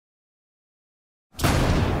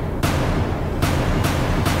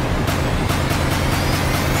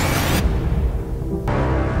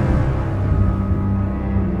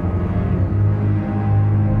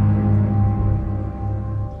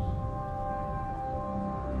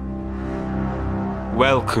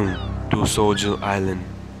Welcome to Soldier Island.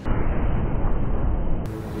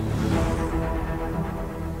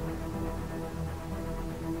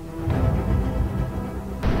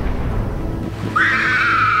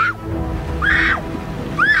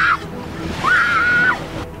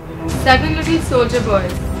 Seven little soldier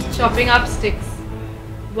boys chopping up sticks.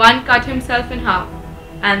 One cut himself in half,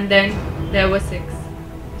 and then there were six.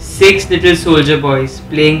 6 little soldier boys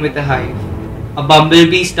playing with a hive. A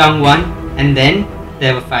bumblebee stung one, and then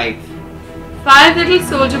there were 5. 5 little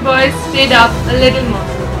soldier boys stayed up a little more.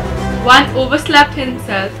 One overslept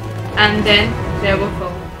himself, and then there were 4.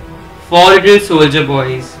 4 little soldier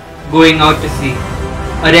boys going out to sea.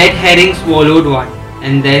 A red herring swallowed one,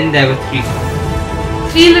 and then there were 3.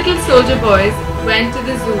 3 little soldier boys went to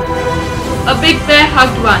the zoo. A big bear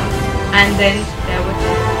hugged one, and then there were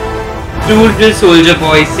 2. 2 little soldier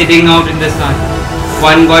boys sitting out in the sun.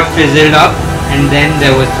 One got frizzled up, and then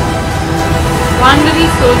there was 1 little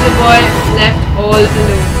soldier boy left all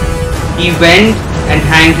alone. He went and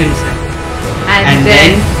hanged himself. And And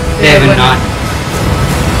then there were none.